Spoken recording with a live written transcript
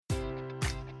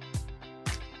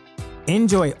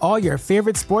Enjoy all your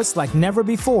favorite sports like never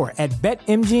before at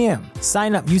BetMGM.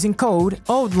 Sign up using code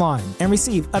OldLine and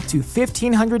receive up to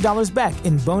 $1,500 back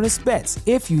in bonus bets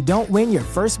if you don't win your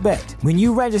first bet. When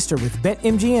you register with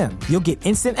BetMGM, you'll get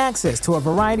instant access to a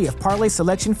variety of parlay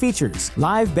selection features,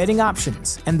 live betting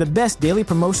options, and the best daily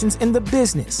promotions in the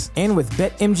business. And with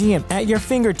BetMGM at your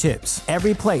fingertips,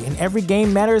 every play and every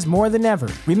game matters more than ever.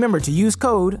 Remember to use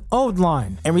code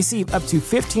OldLine and receive up to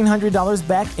 $1,500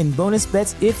 back in bonus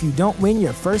bets if you don't win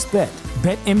your first bet.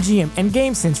 BetMGM and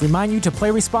GameSense remind you to play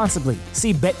responsibly.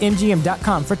 See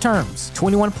BetMGM.com for terms.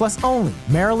 21 plus only.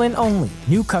 Maryland only.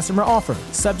 New customer offer.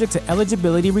 Subject to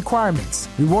eligibility requirements.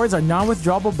 Rewards are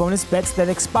non-withdrawable bonus bets that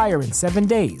expire in 7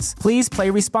 days. Please play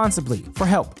responsibly. For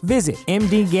help, visit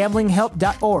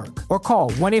mdgamblinghelp.org or call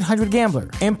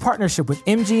 1-800-GAMBLER in partnership with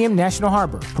MGM National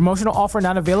Harbor. Promotional offer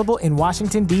not available in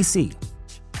Washington, D.C.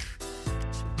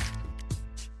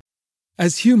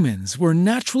 As humans, we're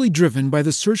naturally driven by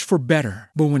the search for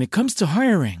better. But when it comes to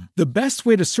hiring, the best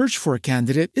way to search for a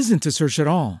candidate isn't to search at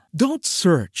all. Don't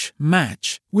search,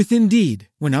 match with Indeed.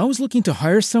 When I was looking to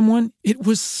hire someone, it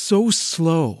was so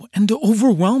slow and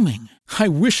overwhelming. I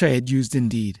wish I had used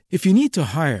Indeed. If you need to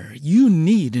hire, you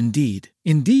need Indeed.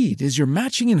 Indeed is your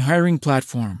matching and hiring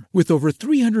platform with over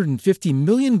 350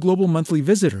 million global monthly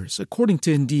visitors, according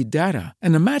to Indeed data,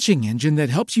 and a matching engine that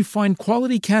helps you find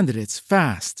quality candidates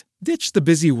fast. Ditch the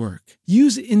busy work.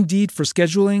 Use Indeed for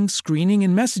scheduling, screening,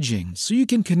 and messaging so you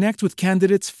can connect with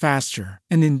candidates faster.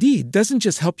 And Indeed doesn't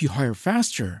just help you hire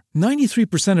faster.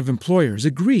 93% of employers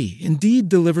agree Indeed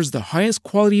delivers the highest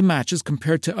quality matches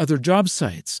compared to other job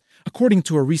sites, according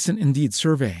to a recent Indeed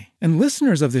survey. And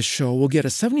listeners of this show will get a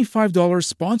 $75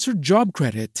 sponsored job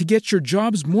credit to get your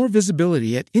jobs more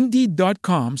visibility at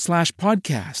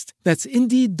Indeed.com/podcast. That's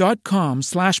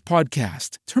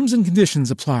Indeed.com/podcast. Terms and conditions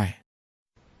apply.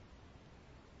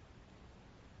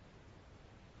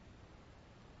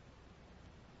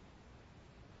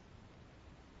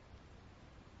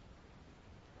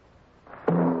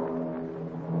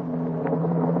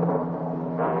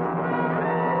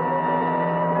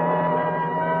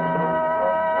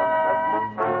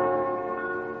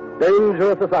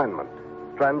 Dangerous Assignment.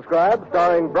 Transcribed,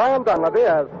 starring Brian Donlevy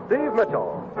as Steve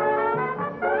Mitchell.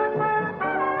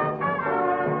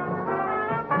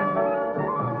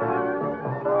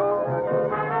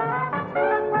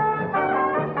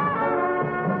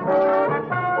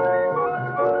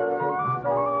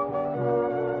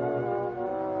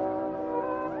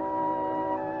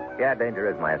 Yeah, danger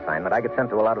is my assignment. I get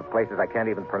sent to a lot of places I can't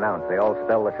even pronounce. They all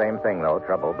spell the same thing, though,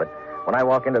 trouble. But when I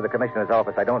walk into the commissioner's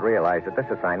office, I don't realize that this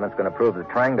assignment's going to prove that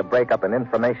trying to break up an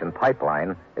information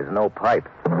pipeline is no pipe.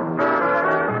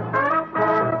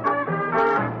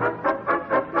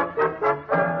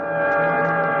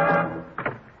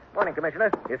 Morning,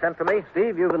 Commissioner. You sent for me?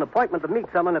 Steve, you've an appointment to meet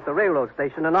someone at the railroad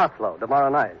station in Oslo tomorrow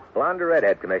night. Blonde or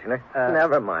redhead, Commissioner?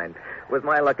 Never mind. With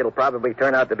my luck, it'll probably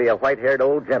turn out to be a white-haired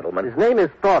old gentleman. His name is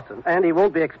Thorson, and he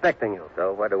won't be expecting you.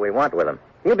 So what do we want with him?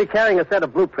 He'll be carrying a set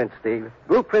of blueprints, Steve.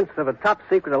 Blueprints of a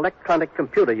top-secret electronic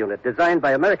computer unit designed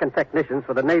by American technicians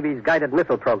for the Navy's guided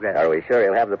missile program. Are we sure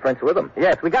he'll have the prints with him?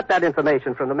 Yes, we got that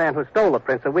information from the man who stole the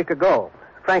prints a week ago,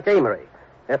 Frank Amory.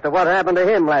 After what happened to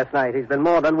him last night, he's been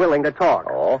more than willing to talk.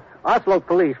 Oh? Oslo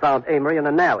police found Amory in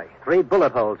an alley, 3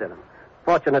 bullet holes in him.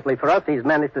 Fortunately for us, he's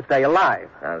managed to stay alive.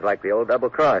 Sounds like the old double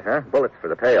cross, huh? Bullets for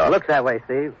the payoff. Looks that way,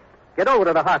 Steve. Get over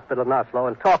to the hospital in Oslo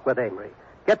and talk with Amory.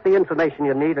 Get the information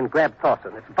you need and grab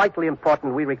Thorson. It's vitally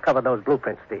important we recover those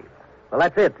blueprints, Steve. Well,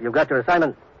 that's it. You've got your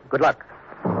assignment. Good luck.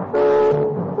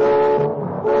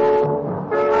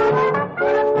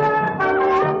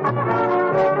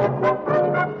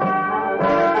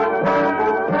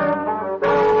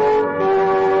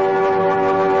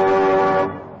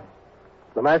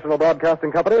 The National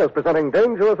Broadcasting Company is presenting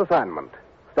Dangerous Assignment,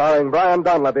 starring Brian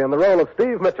Donlevy in the role of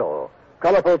Steve Mitchell,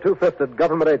 colorful two-fisted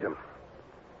government agent.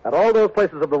 At all those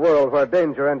places of the world where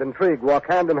danger and intrigue walk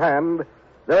hand in hand,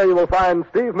 there you will find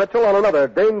Steve Mitchell on another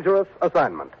Dangerous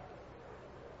Assignment.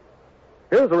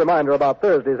 Here's a reminder about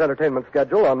Thursday's entertainment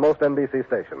schedule on most NBC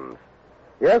stations.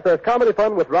 Yes, there's comedy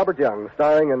fun with Robert Young,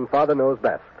 starring in Father Knows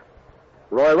Best.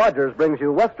 Roy Rogers brings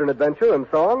you Western adventure and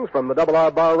songs from the Double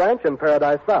R Bar Ranch in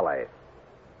Paradise Valley.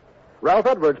 Ralph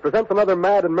Edwards presents another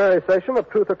mad and merry session of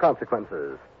Truth or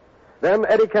Consequences. Then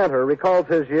Eddie Cantor recalls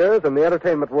his years in the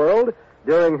entertainment world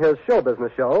during his show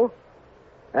business show.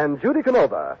 And Judy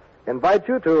Canova invites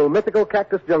you to mythical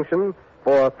Cactus Junction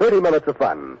for 30 minutes of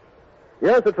fun.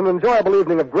 Yes, it's an enjoyable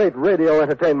evening of great radio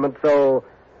entertainment, so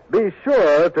be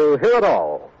sure to hear it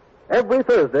all. Every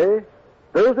Thursday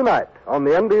night on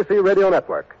the NBC Radio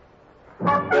Network.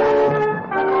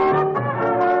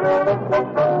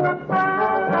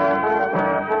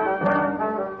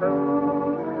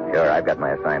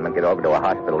 assignment, get over to a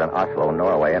hospital in Oslo,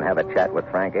 Norway, and have a chat with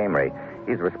Frank Amory.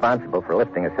 He's responsible for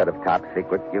lifting a set of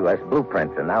top-secret U.S.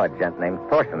 blueprints, and now a gent named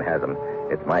Thorson has them.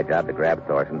 It's my job to grab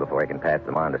Thorson before he can pass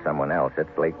them on to someone else.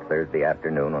 It's late Thursday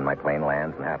afternoon when my plane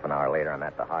lands, and half an hour later I'm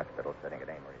at the hospital sitting at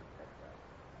Amory's.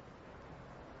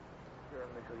 Sure,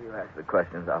 Mitchell, you ask the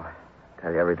questions. I'll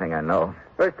tell you everything I know.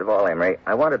 First of all, Amory,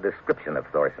 I want a description of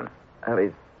Thorson. Well,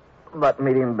 he's about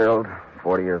medium build,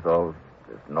 40 years old.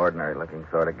 Just an ordinary-looking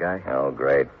sort of guy. Oh,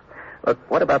 great. Look,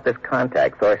 what about this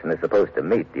contact Thorson is supposed to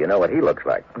meet? Do you know what he looks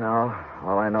like? No.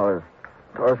 All I know is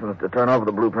Thorson's to turn over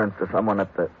the blueprints to someone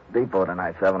at the depot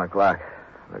tonight, 7 o'clock.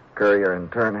 The courier in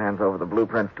turn hands over the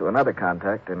blueprints to another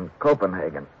contact in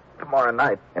Copenhagen tomorrow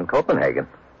night. In Copenhagen?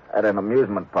 At an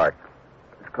amusement park.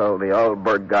 It's called the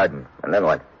Aalborg Garden. And then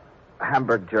what?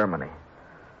 Hamburg, Germany.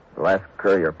 The last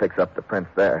courier picks up the prints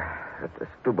there at the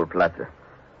Stubelplatz.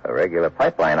 A regular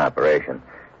pipeline operation.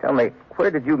 Tell me,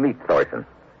 where did you meet Thorson?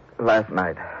 Last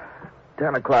night.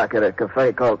 10 o'clock at a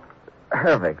cafe called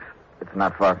Hervig's. It's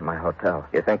not far from my hotel.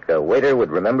 You think the waiter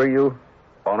would remember you?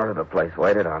 Owner of the place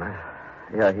waited on us.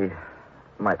 Yeah, he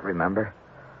might remember.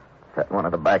 Sat in one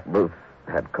of the back booths,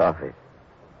 had coffee.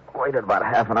 Waited about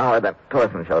half an hour, then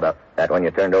Thorson showed up. That when you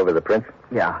turned over the prints?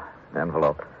 Yeah, the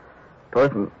envelope.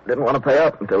 Thorson didn't want to pay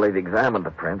up until he'd examined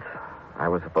the prints. I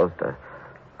was supposed to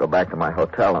go back to my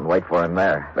hotel and wait for him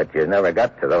there. But you never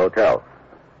got to the hotel.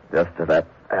 Just to that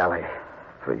alley.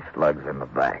 3 slugs in the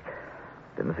back.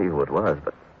 Didn't see who it was,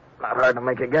 but not hard to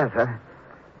make a guess, huh?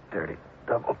 Dirty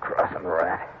double-crossing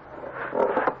rat.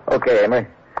 Okay, Amory.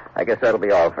 I guess that'll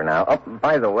be all for now. Oh,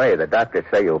 by the way, the doctors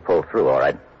say you'll pull through, all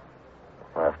right?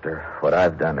 After what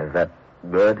I've done, is that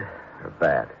good or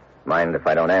bad? Mind if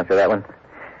I don't answer that one?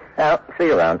 Well, see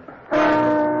you around.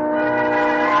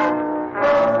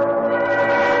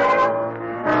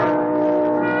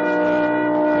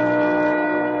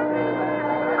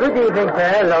 Good evening,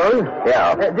 sir. Alone?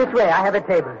 Yeah. This way. I have a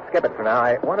table. Skip it for now.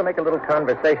 I want to make a little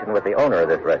conversation with the owner of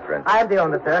this restaurant. I'm the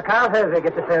owner, sir. Carl Hervig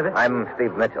at the service. I'm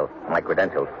Steve Mitchell. My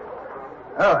credentials.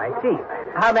 Oh, I see.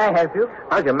 How may I help you?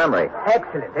 How's your memory?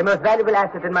 Excellent. A most valuable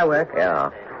asset in my work. Yeah.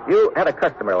 You had a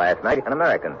customer last night, an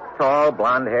American. Tall,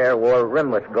 blonde hair, wore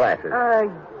rimless glasses.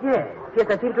 Yes. Yes,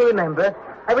 I seem to remember.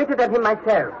 I waited on him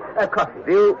myself. Coffee.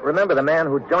 Do you remember the man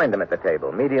who joined him at the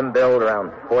table? Medium build,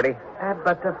 around 40?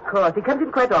 But of course. He comes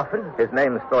in quite often. His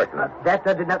name's Thorson. That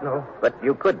I did not know. But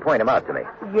you could point him out to me.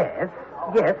 Yes.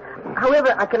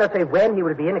 However, I cannot say when he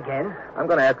will be in again. I'm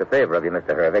going to ask a favor of you,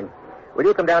 Mr. Hervig. Will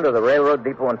you come down to the railroad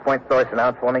depot and point Thorson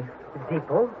out for me?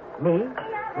 Depot? Me?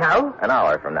 Now? An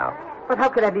hour from now. But how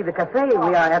can I leave the cafe? We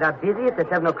are at our busiest at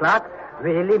 7 o'clock.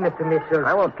 Really, Mr. Mitchell?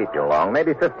 I won't keep you long.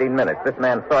 Maybe 15 minutes. This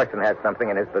man Thorson has something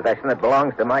in his possession that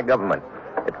belongs to my government.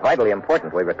 It's vitally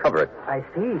important we recover it. I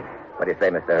see. What do you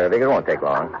say, Mr. Hervig? It won't take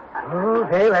long. Oh,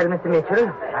 very well, Mr.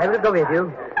 Mitchell. I will go with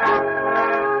you.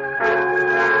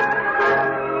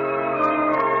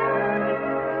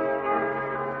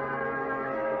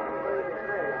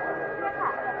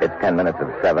 It's 10 minutes of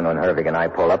 7 when Hervig and I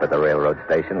pull up at the railroad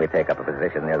station. We take up a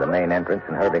position near the main entrance,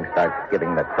 and Hervig starts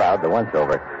giving the crowd the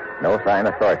once-over. No sign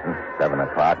of Thorson. 7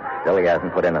 o'clock. Still he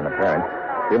hasn't put in an appearance.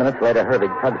 A few minutes later, Hervig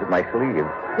tugs at my sleeve.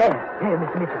 There,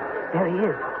 Mr. Mitchell. There he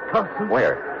is. Thorson.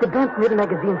 Where? The bench near the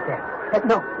magazine stand.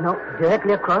 No,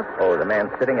 directly across. Oh, the man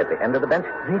sitting at the end of the bench?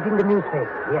 Reading the newspaper,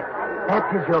 yes. That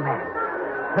is your man.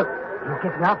 Look, he's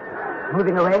getting up,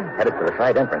 moving away. Headed for the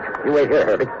side entrance. You wait here,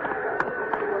 Hervig.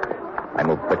 I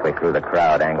move quickly through the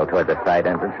crowd, angle toward the side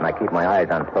entrance, and I keep my eyes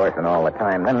on Thorson all the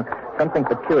time. Then something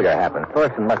peculiar happens.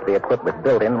 Thorson must be equipped with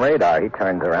built-in radar. He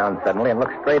turns around suddenly and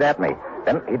looks straight at me.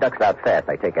 Then he ducks out fast.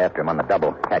 I take after him on the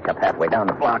double, catch up halfway down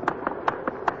the block.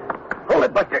 Hold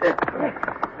it, Buster.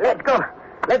 Let's go.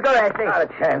 Let's go, I say. Not a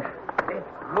chance.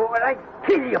 Move it, I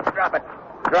kill you. Drop it.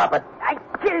 Drop it. I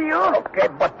kill you. Okay,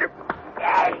 Buster.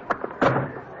 Hey.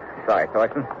 Sorry,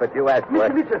 Thorson, but you asked for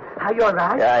Mr. it. Mitchell, are you all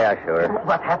right? Yeah, sure.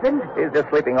 What happened? He's just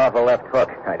sleeping off a left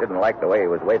hook. I didn't like the way he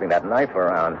was waving that knife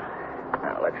around.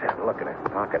 Now, let's have a look in his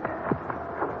pocket.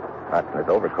 Not in his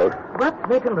overcoat. What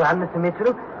made him run, Mr.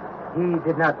 Mitchell? He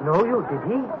did not know you, did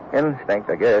he? Instinct,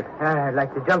 I guess.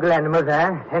 Like the jungle animals,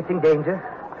 sensing danger.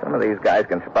 Some of these guys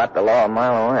can spot the law a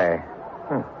mile away.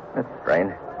 That's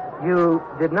strange. You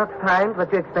did not find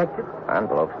what you expected?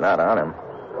 Envelope's not on him.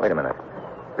 Wait a minute.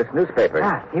 This newspaper.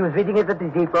 He was reading it at the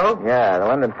depot? Yeah, the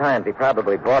London Times. He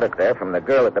probably bought it there from the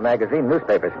girl at the magazine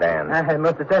newspaper stand.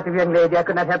 Most attractive young lady. I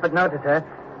could not help but notice her.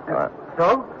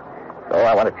 So? So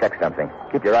I want to check something.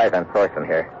 Keep your eyes on Thorson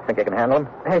here. Think you can handle him?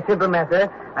 A simple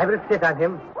matter. I will sit on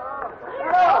him.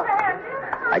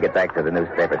 I get back to the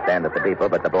newspaper stand at the depot,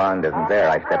 but the blonde isn't there.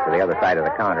 I step to the other side of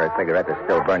the counter. His cigarette is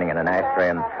still burning in an ashtray,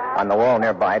 and On the wall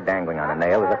nearby, dangling on a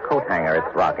nail, is a coat hanger.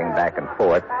 It's rocking back and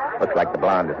forth. Looks like the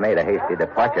blonde has made a hasty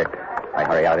departure. I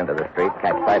hurry out into the street,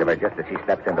 catch sight of her just as she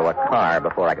steps into a car.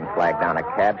 Before I can flag down a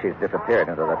cab, she's disappeared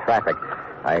into the traffic.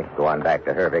 I go on back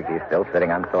to her. Vicky's still sitting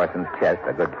on Thorson's chest.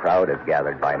 A good crowd is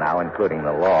gathered by now, including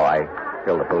the law. I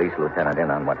fill the police lieutenant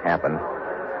in on what happened.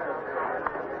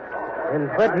 And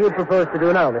what do you propose to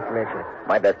do now, Mr. Mitchell?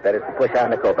 My best bet is to push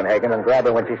on to Copenhagen and grab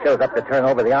her when she shows up to turn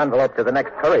over the envelope to the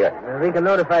next courier. We can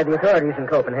notify the authorities in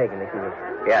Copenhagen if you wish.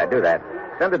 Yeah, do that.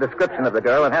 Send a description of the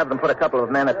girl and have them put a couple of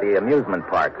men at the amusement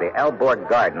park, the Alborg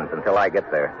Gardens, until I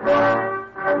get there.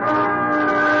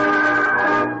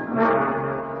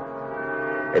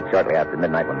 It's shortly after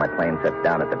midnight when my plane sets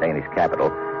down at the Danish capital.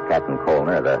 Captain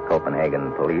Kolner of the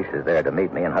Copenhagen police is there to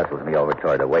meet me and hustles me over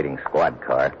toward a waiting squad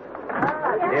car.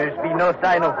 There's been no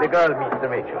sign of the girl, Mr.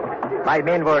 Mitchell. My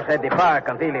men were at the park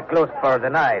until it closed for the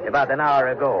night, about an hour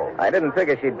ago. I didn't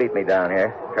figure she'd beat me down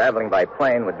here. Traveling by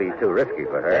plane would be too risky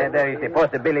for her. There is a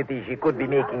possibility she could be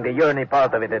making the journey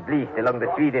part of it at least along the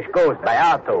Swedish coast by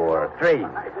auto or train.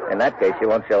 In that case, she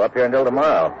won't show up here until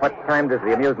tomorrow. What time does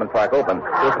the amusement park open? 2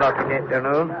 o'clock this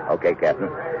afternoon. Okay, Captain.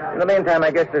 In the meantime,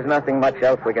 I guess there's nothing much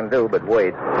else we can do but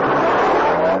wait.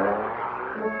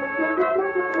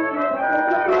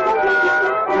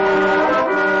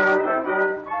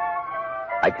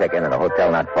 I check in at a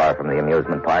hotel not far from the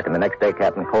amusement park, and the next day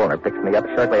Captain Kolner picks me up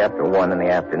shortly after 1 in the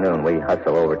afternoon. We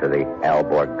hustle over to the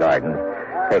Alborg Gardens,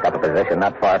 take up a position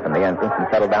not far from the entrance, and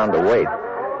settle down to wait.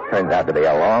 Turns out to be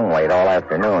a long wait all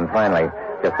afternoon. Finally,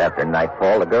 just after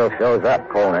nightfall, the girl shows up.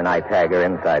 Kolner and I tag her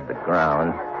inside the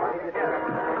grounds.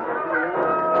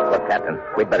 Look, Captain,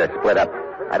 we'd better split up.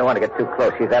 I don't want to get too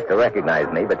close. She's apt to recognize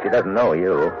me, but she doesn't know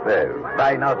you. Well,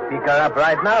 why not pick her up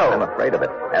right now? I'm afraid of it.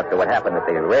 After what happened at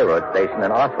the railroad station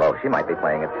in Oslo, she might be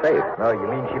playing it safe. No, you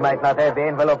mean she might not have the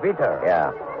envelope with her?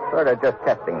 Yeah, sort of just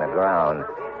testing the ground.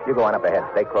 You go on up ahead.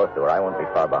 Stay close to her. I won't be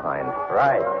far behind.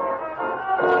 Right.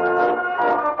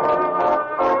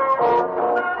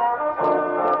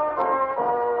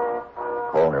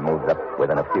 Kolner moves up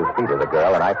within a few feet of the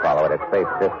girl, and I follow at a safe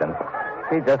distance.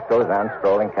 She just goes on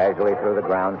strolling casually through the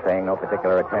grounds, paying no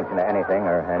particular attention to anything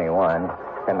or anyone.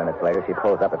 10 minutes later, she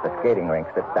pulls up at the skating rink,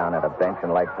 sits down at a bench,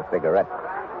 and lights a cigarette.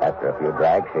 After a few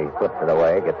drags, she flips it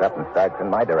away, gets up, and starts in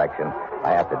my direction.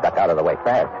 I have to duck out of the way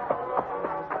fast.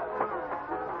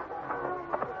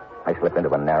 I slip into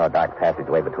a narrow, dark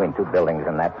passageway between 2 buildings,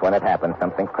 and that's when it happens.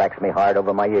 Something cracks me hard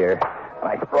over my ear.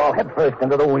 I sprawl headfirst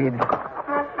into the weeds.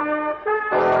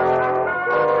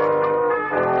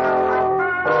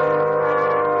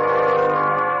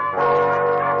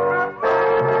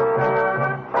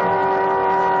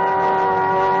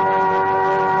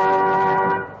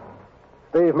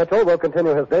 Steve Mitchell will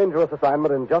continue his dangerous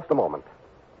assignment in just a moment.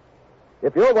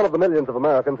 If you're one of the millions of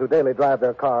Americans who daily drive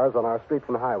their cars on our streets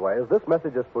and highways, this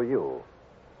message is for you.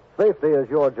 Safety is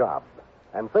your job.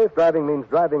 And safe driving means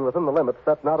driving within the limits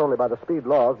set not only by the speed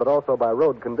laws, but also by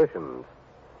road conditions.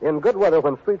 In good weather,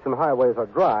 when streets and highways are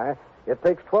dry, it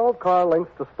takes 12 car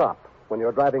lengths to stop when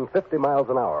you're driving 50 miles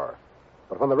an hour.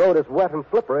 But when the road is wet and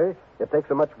slippery, it takes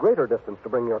a much greater distance to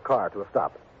bring your car to a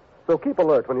stop. So keep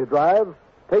alert when you drive.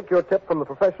 Take your tip from the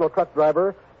professional truck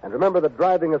driver, and remember that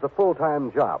driving is a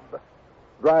full-time job.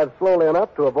 Drive slowly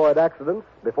enough to avoid accidents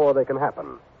before they can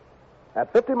happen.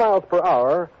 At 50 miles per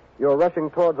hour, you're rushing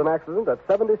towards an accident at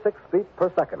 76 feet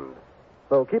per second.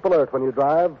 So keep alert when you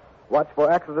drive. Watch for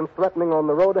accidents threatening on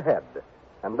the road ahead.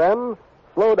 And then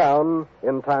slow down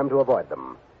in time to avoid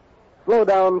them. Slow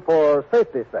down for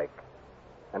safety's sake.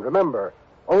 And remember,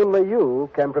 only you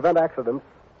can prevent accidents,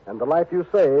 and the life you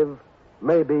save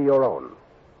may be your own.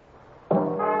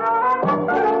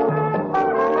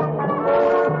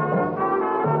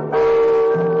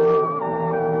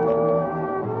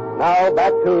 Now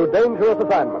back to Dangerous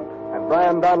Assignment, and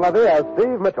Brian Donlevy as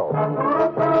Steve Mitchell.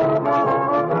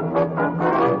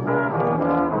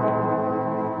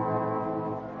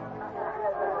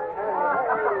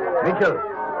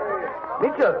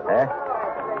 Mitchell! Eh?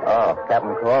 Oh,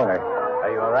 Captain Kolner.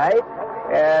 Are you all right?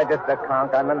 Yeah, just a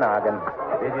conk on the noggin.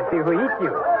 Did you see who hit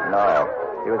you? No.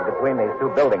 She was between these 2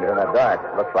 buildings in the dark.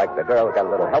 Looks like the girl got a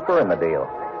little helper in the deal.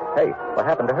 Hey, what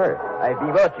happened to her? I've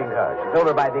been watching her. She's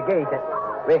over by the gate.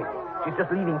 Wait, she's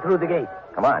just leaving through the gate.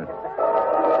 Come on.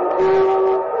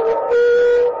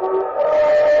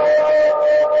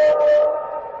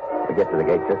 We get to the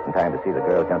gate just in time to see the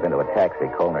girl jump into a taxi.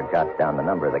 Kolner jots down the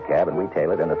number of the cab, and we tail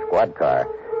it in a squad car.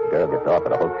 The girl gets off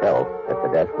at a hotel. At the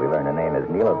desk, we learn her name is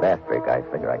Mila Vastrik. I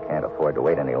figure I can't afford to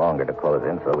wait any longer to close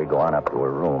in, so we go on up to her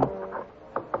room.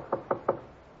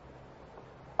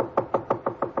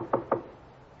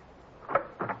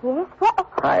 Yes? What?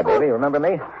 Hi, baby. Remember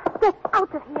me?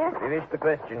 out of here. We wish to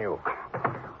question you.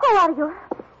 Who are you?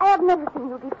 I have never seen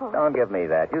you before. Don't give me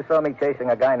that. You saw me chasing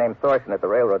a guy named Thorson at the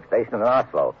railroad station in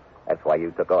Oslo. That's why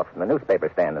you took off from the newspaper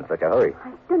stand in such a hurry.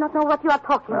 I do not know what you are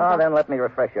talking about. Then let me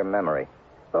refresh your memory.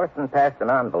 Thorson passed an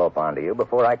envelope on to you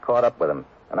before I caught up with him.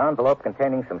 An envelope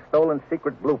containing some stolen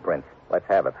secret blueprints. Let's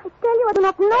have it. I tell you, I do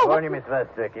not know. I warn you, Miss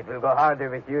Vestrick, it will go harder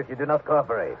with you if you do not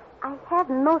cooperate. I have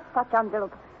no such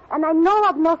envelope, and I know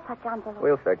of no such envelope.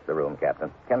 We'll search the room,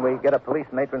 Captain. Can we get a police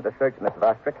matron to search Miss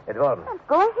Vostrick? It won't.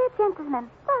 Go ahead, gentlemen.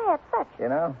 Go ahead, search. You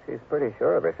know, she's pretty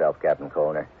sure of herself, Captain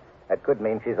Colner. That could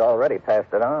mean she's already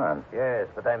passed it on. Yes,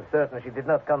 but I'm certain she did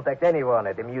not contact anyone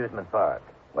at the amusement park.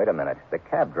 Wait a minute. The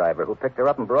cab driver who picked her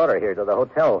up and brought her here to the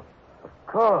hotel. Of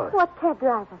course. What cab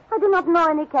driver? I do not know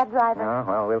any cab driver. Oh,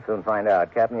 well, we'll soon find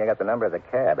out. Captain, you got the number of the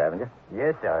cab, haven't you?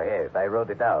 Yes, sir, yes. I wrote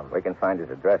it down. We can find his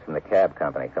address from the cab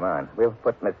company. Come on. We'll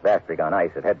put Miss Vastrick on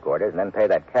ice at headquarters and then pay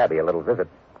that cabbie a little visit.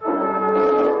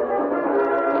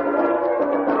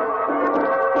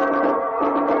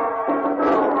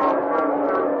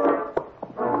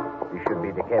 You should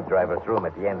be the cab driver's room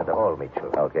at the end of the hall,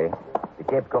 Mitchell. Okay. The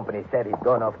cab company said he'd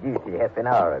gone off duty half an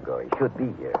hour ago. He should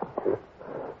be here.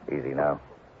 Easy now.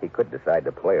 He could decide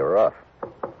to play her off.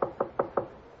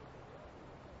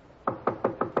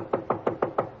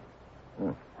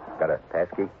 Got a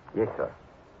passkey? Yes, sir.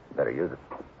 Better use it.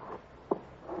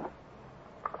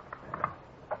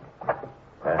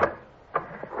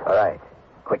 All right.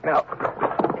 Quick now.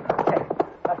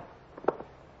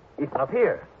 He's not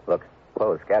here. Look,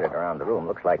 clothes scattered around the room.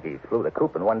 Looks like he flew the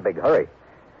coop in one big hurry.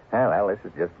 Well, this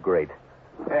is just great.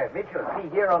 Mitchell, see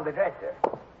here on the dresser.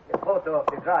 A photo of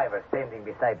the driver standing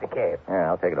beside the cab. Yeah,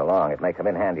 I'll take it along. It may come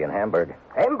in handy in Hamburg.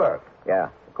 Hamburg? Yeah.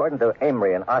 According to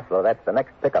Amory in Oslo, that's the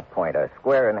next pickup point, a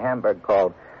square in Hamburg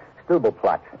called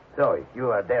Stubelplatz. So if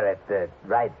you are there at the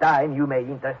right time, you may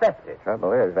intercept it.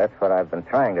 Trouble is, that's what I've been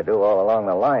trying to do all along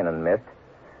the line and missed.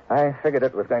 I figured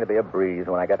it was going to be a breeze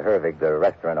when I got Hervig, the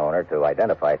restaurant owner, to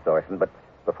identify Thorson, but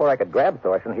before I could grab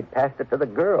Thorson, he'd passed it to the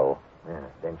girl. Yeah,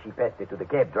 then she passed it to the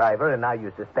cab driver, and now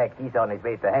you suspect he's on his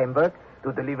way to Hamburg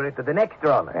to deliver it to the next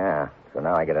runner. Yeah, so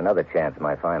now I get another chance,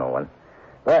 my final one.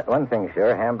 But one thing's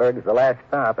sure, Hamburg's the last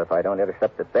stop. If I don't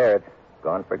intercept it there, it's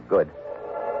gone for good.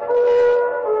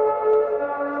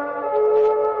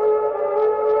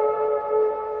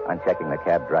 On checking the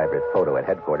cab driver's photo at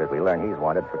headquarters, we learn he's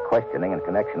wanted for questioning in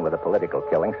connection with a political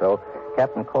killing, so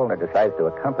Captain Colner decides to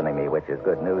accompany me, which is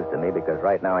good news to me because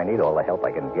right now I need all the help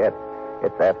I can get.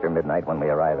 It's after midnight when we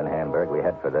arrive in Hamburg. We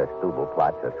head for the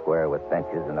Stubelplatz, a square with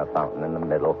benches and a fountain in the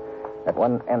middle. At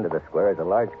one end of the square is a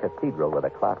large cathedral with a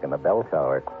clock and a bell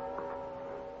tower.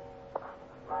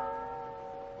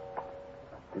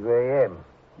 2 a.m.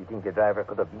 You think the driver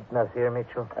could have beaten us here,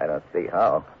 Mitchell? I don't see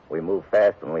how. We moved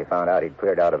fast when we found out he'd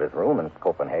cleared out of his room in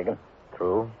Copenhagen.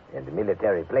 True. And the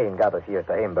military plane got us here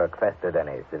to Hamburg faster than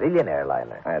a civilian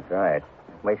airliner. That's right.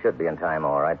 We should be in time,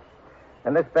 all right.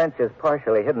 And this bench is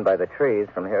partially hidden by the trees.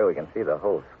 From here we can see the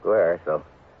whole square, so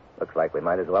looks like we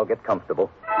might as well get comfortable.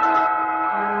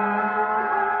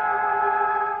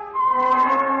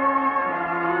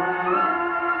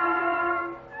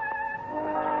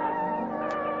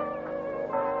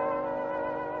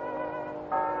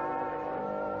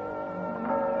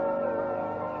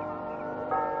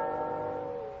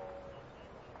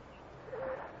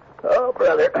 Oh,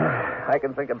 brother, I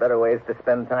can think of better ways to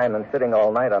spend time than sitting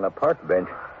all night on a park bench.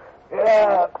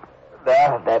 Yeah,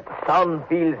 that sun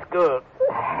feels good.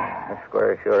 The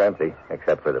square is sure empty,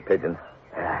 except for the pigeons.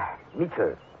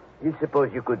 Mitchell, you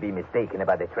suppose you could be mistaken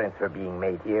about the transfer being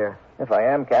made here? If I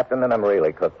am, Captain, then I'm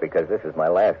really cooked because this is my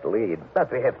last lead.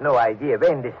 But we have no idea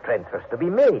when this transfer's to be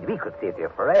made. We could sit here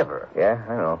forever. Yeah,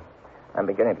 I know. I'm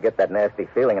beginning to get that nasty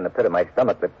feeling in the pit of my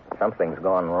stomach that something's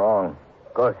gone wrong.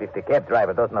 Of course, if the cab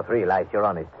driver does not realize you're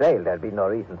on his trail, there'll be no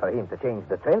reason for him to change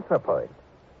the transfer point.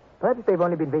 Perhaps they've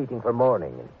only been waiting for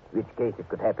morning, in which case it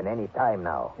could happen any time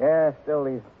now. Yeah, still,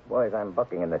 these boys I'm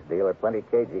bucking in this deal are plenty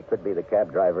cagey. Could be the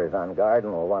cab driver is on guard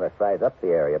and will want to size up the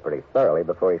area pretty thoroughly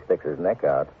before he sticks his neck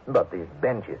out. But this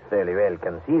bench is fairly well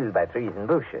concealed by trees and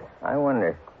bushes. I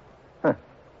wonder.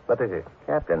 What is it?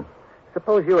 Captain,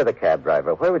 suppose you were the cab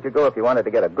driver. Where would you go if you wanted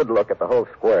to get a good look at the whole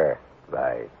square?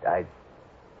 Right,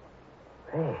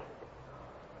 Hey,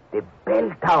 the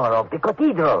bell tower of the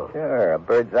cathedral. Sure, a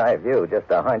bird's eye view. Just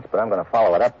a hunch, but I'm going to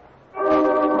follow it up.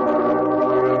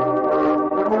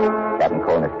 Captain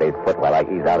Colner stays put while I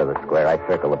ease out of the square. I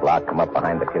circle the block, come up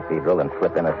behind the cathedral, and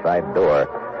slip in a side door.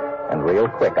 And real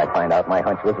quick, I find out my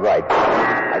hunch was right.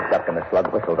 I duck and the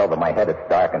slug whistles over my head. It's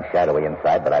dark and shadowy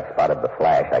inside, but I've spotted the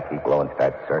flash. I keep low and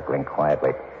start circling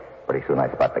quietly. Pretty soon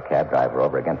I spot the cab driver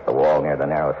over against the wall near the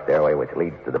narrow stairway which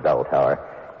leads to the bell tower.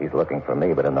 He's looking for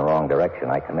me, but in the wrong direction.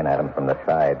 I come in at him from the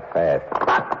side, fast.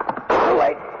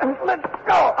 Wait. Let's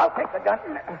go. I'll take the gun.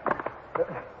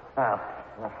 Now,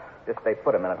 just stay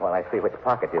put a minute while I see which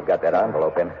pocket you've got that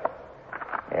envelope in.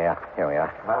 Yeah, here we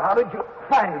are. Well, how did you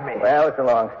find me? Well, it's a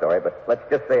long story, but let's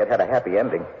just say it had a happy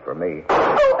ending for me.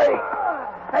 Oh, hey!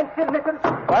 Thanks, Sid Nichols.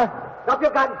 What? Drop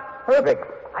your gun. Herbig.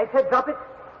 I said drop it.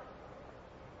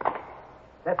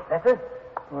 That's better.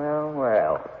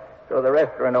 Well. So the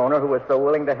restaurant owner who was so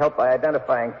willing to help by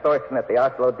identifying Thorson at the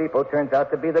Oslo depot turns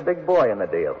out to be the big boy in the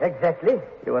deal. Exactly.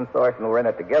 You and Thorson were in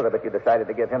it together, but you decided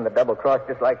to give him the double cross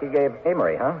just like he gave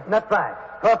Amory, huh? Not right.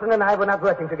 Thorson and I were not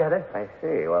working together. I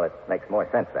see. Well, it makes more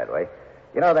sense that way.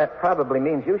 You know, that probably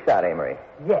means you shot Amory.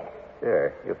 Yes.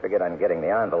 Sure. You figured on getting the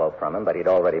envelope from him, but he'd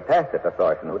already passed it to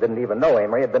Thorson, who didn't even know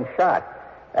Amory had been shot.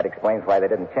 That explains why they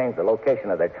didn't change the location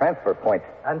of their transfer points.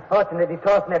 Unfortunately,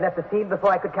 Thorson had left the scene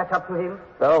before I could catch up to him.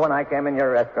 So when I came in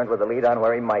your restaurant with a lead on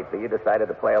where he might be, you decided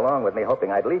to play along with me, hoping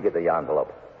I'd leave you the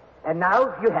envelope. And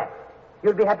now you have.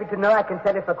 You'll be happy to know I can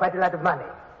sell it for quite a lot of money.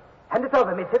 Hand it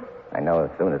over, Mitchell. I know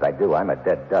as soon as I do, I'm a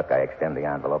dead duck. I extend the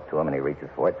envelope to him, and he reaches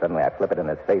for it. Suddenly, I flip it in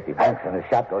his face. He blinks, and his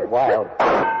shot goes wild.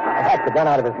 I hack the gun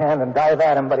out of his hand and dive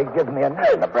at him, but he gives me a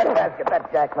knee in the breadbasket.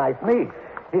 That jackknife me.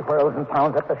 He whirls and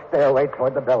pounds up the stairway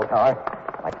toward the bell tower.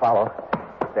 I follow.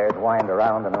 The stairs wind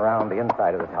around and around the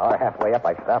inside of the tower. Halfway up,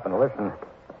 I stop and listen.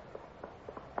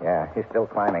 Yeah, he's still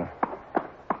climbing.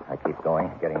 I keep going,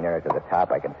 getting nearer to the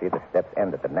top. I can see the steps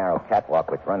end at the narrow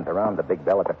catwalk which runs around the big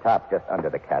bell at the top, just under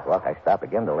the catwalk. I stop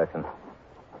again to listen.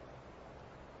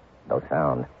 No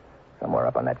sound. Somewhere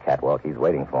up on that catwalk, he's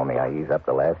waiting for me. I ease up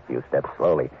the last few steps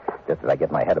slowly. Just as I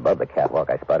get my head above the catwalk,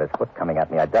 I spot his foot coming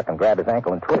at me. I duck and grab his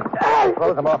ankle and twist. I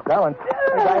throws him off balance. He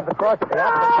dives across at the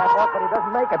opposite catwalk, but he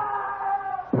doesn't make it.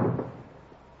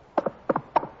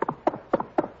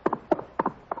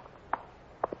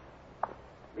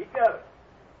 Mitchell,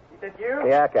 is that you?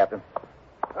 Yeah, Captain.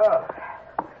 Oh.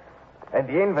 And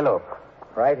the envelope?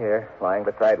 Right here, lying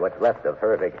beside what's left of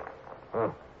Hervig.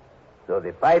 So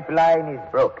the pipeline is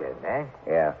broken, eh?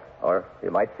 Yeah, or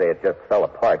you might say it just fell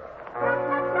apart.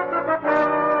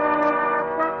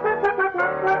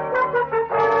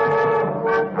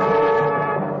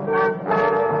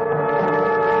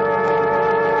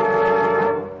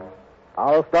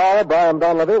 Our star, Brian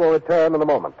Donlevy, will return in a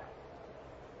moment.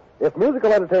 If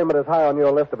musical entertainment is high on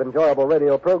your list of enjoyable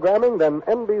radio programming, then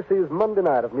NBC's Monday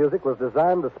Night of Music was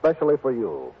designed especially for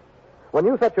you. When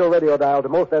you set your radio dial to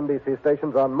most NBC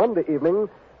stations on Monday evening,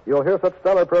 you'll hear such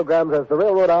stellar programs as The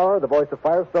Railroad Hour, The Voice of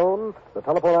Firestone, The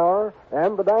Telephone Hour,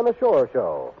 and The Dinah Shore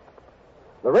Show.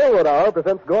 The Railroad Hour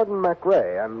presents Gordon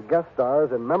MacRae and guest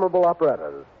stars in memorable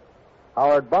operettas.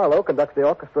 Howard Barlow conducts the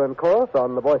orchestra and chorus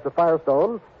on The Voice of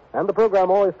Firestone, and the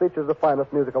program always features the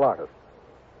finest musical artists.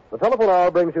 The Telephone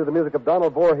Hour brings you the music of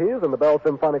Donald Voorhees and the Bell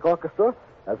Symphonic Orchestra,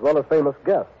 as well as famous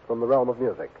guests from the realm of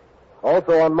music.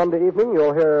 Also on Monday evening,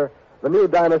 you'll hear the new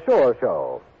Dinah Shore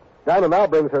Show. Dinah now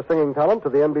brings her singing talent to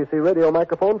the NBC radio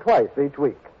microphone twice each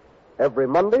week, every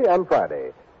Monday and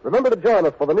Friday. Remember to join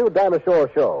us for the new Dinah Shore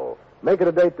Show. Make it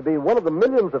a date to be one of the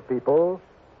millions of people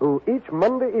who each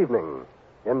Monday evening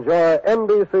enjoy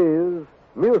NBC's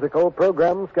musical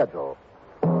program schedule.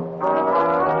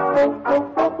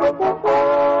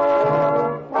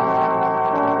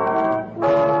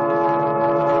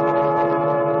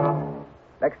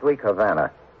 Next week,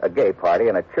 Havana. A gay party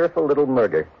and a cheerful little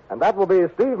murder. And that will be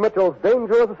Steve Mitchell's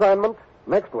Dangerous Assignment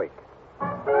next week.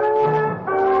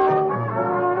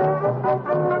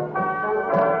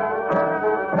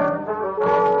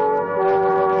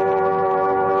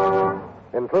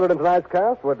 Included in tonight's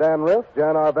cast were Dan Riss,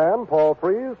 Jan Arvan, Paul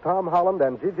Frees, Tom Holland,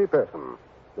 and Gigi Pearson.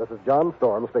 This is John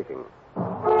Storm speaking.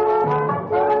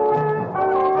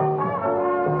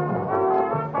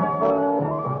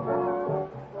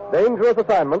 Dangerous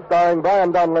Assignment, starring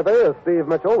Brian Donlevy as Steve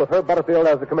Mitchell with Herb Butterfield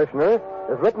as the commissioner,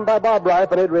 is written by Bob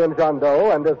Reif and Adrian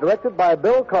Jondeau and is directed by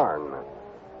Bill Karn.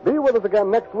 Be with us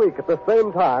again next week at the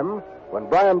same time when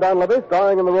Brian Donlevy,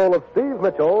 starring in the role of Steve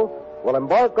Mitchell, will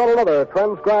embark on another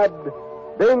transcribed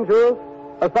Dangerous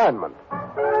Assignment.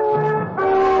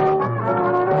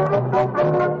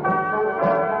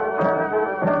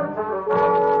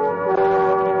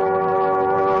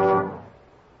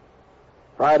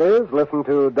 Fridays, listen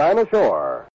to Dinah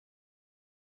Shore.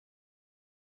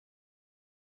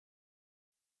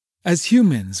 As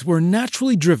humans, we're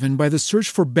naturally driven by the search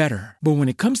for better. But when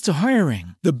it comes to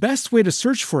hiring, the best way to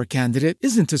search for a candidate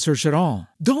isn't to search at all.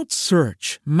 Don't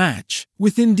search, match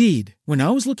with Indeed. When I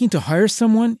was looking to hire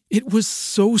someone, it was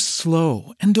so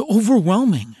slow and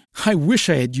overwhelming. I wish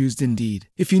I had used Indeed.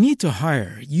 If you need to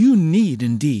hire, you need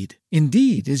Indeed.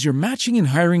 Indeed is your matching and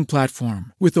hiring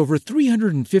platform with over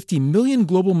 350 million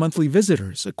global monthly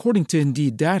visitors, according to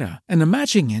Indeed data, and a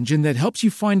matching engine that helps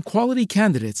you find quality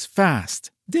candidates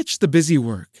fast. Ditch the busy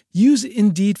work. Use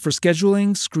Indeed for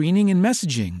scheduling, screening, and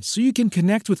messaging so you can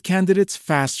connect with candidates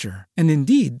faster. And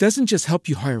Indeed doesn't just help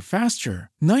you hire faster.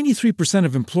 93%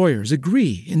 of employers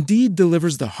agree Indeed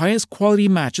delivers the highest quality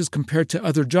matches compared to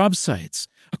other job sites,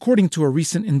 according to a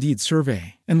recent Indeed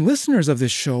survey. And listeners of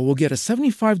this show will get a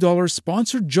 $75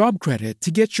 sponsored job credit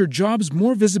to get your jobs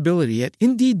more visibility at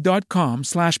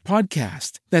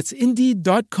Indeed.com/podcast. That's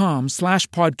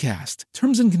Indeed.com/podcast.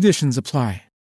 Terms and conditions apply.